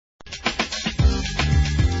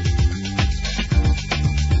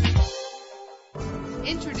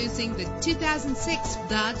Introducing the 2006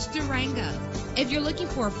 Dodge Durango. If you're looking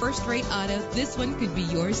for a first-rate auto, this one could be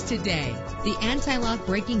yours today. The anti-lock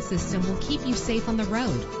braking system will keep you safe on the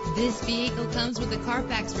road. This vehicle comes with a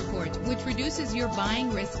Carfax report, which reduces your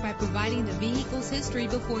buying risk by providing the vehicle's history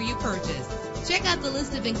before you purchase. Check out the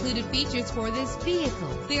list of included features for this vehicle.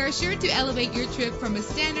 They are sure to elevate your trip from a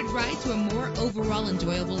standard ride to a more overall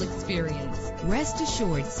enjoyable experience. Rest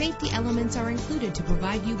assured, safety elements are included to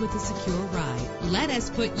provide you with a secure ride. Let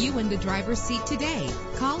us put you in the driver's seat today.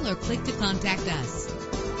 Call or click to contact us.